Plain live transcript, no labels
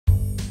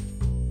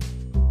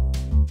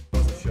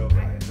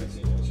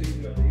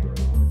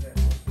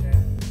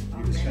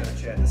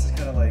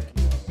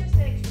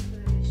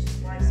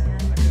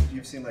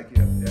seem like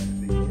you have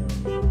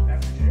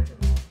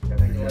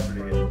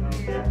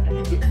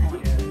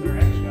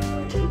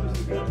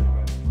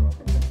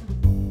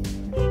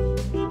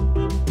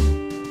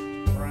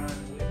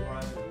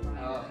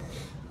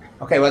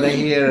Okay, what I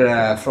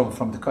hear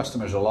from the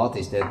customers a lot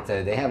is that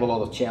they have a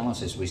lot of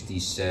challenges with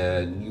these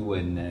new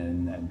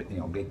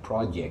and big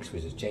projects,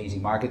 with the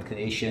changing market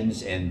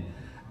conditions and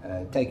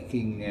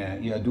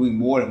doing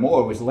more and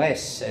more with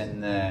less,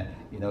 and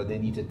they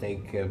need to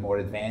take more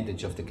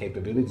advantage of the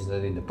capabilities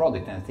that are in the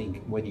product. And I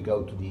think when you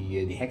go to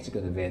the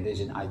HxGN event, there's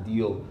an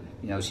ideal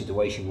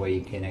situation where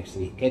you can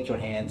actually get your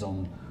hands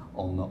on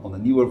the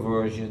newer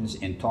versions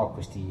and talk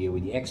with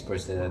the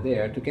experts that are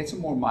there to get some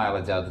more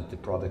mileage out of the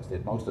products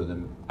that most of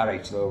them are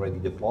actually already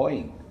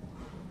deploying.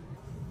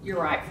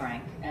 You're right,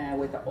 Frank.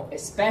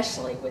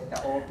 Especially with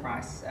the oil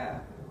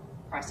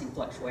pricing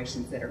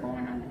fluctuations that are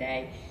going on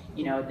today,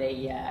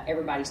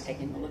 everybody's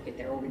taking a look at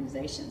their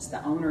organizations.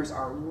 The owners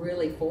are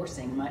really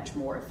forcing much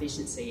more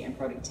efficiency and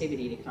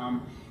productivity to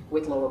come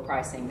with lower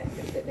pricing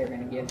that they're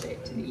going to give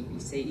to the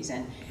EPCs.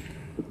 And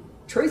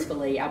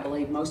truthfully, I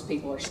believe most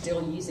people are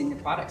still using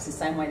the products the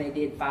same way they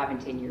did 5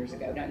 and 10 years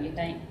ago, don't you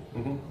think?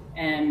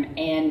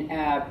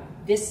 Mm-hmm.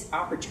 This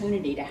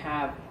opportunity to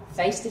have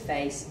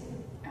face-to-face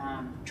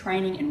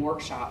training and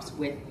workshops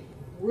with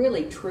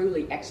really,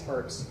 truly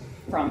experts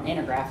from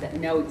Intergraph that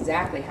know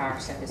exactly how our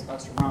stuff is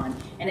supposed to run.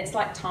 And it's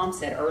like Tom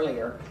said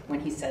earlier when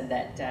he said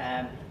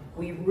that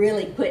we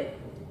really put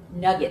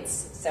nuggets.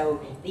 So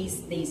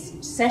these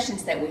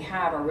sessions that we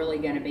have are really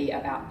going to be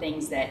about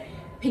things that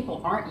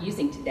people aren't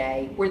using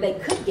today, where they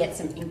could get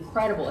some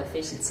incredible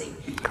efficiency.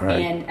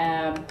 Correct.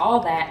 And all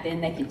that,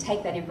 then they can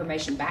take that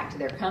information back to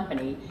their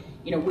company.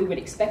 We would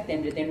expect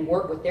them to then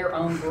work with their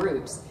own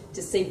groups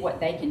to see what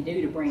they can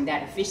do to bring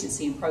that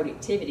efficiency and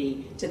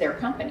productivity to their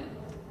company.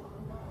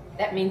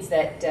 That means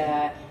that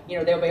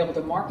they'll be able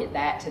to market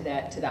that to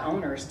the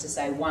owners to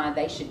say why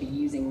they should be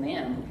using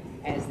them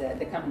as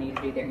the company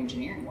to do their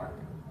engineering work.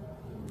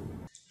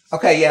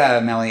 Okay, yeah,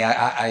 Melanie,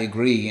 I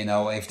agree.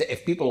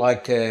 If people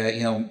like I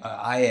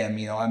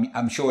am,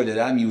 I'm sure that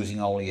I'm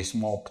using only a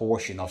small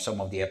portion of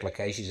some of the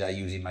applications I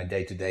use in my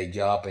day-to-day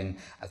job, and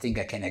I think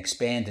I can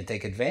expand and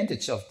take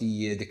advantage of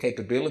the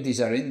capabilities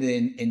that are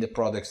in the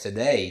products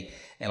today.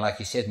 And like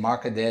you said,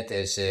 market that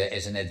as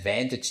an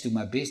advantage to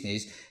my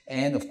business,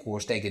 and of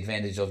course take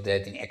advantage of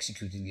that in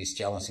executing these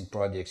challenging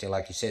projects. And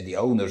like you said, the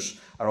owners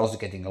are also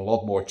getting a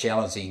lot more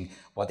challenging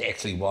what they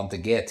actually want to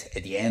get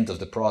at the end of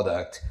the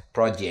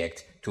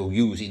project to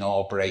use in our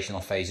operational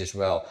phase as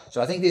well.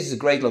 So I think this is a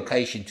great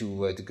location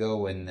to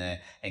go and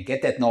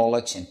get that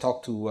knowledge and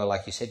talk to,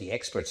 like you said, the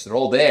experts. They're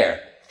all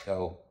there.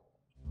 So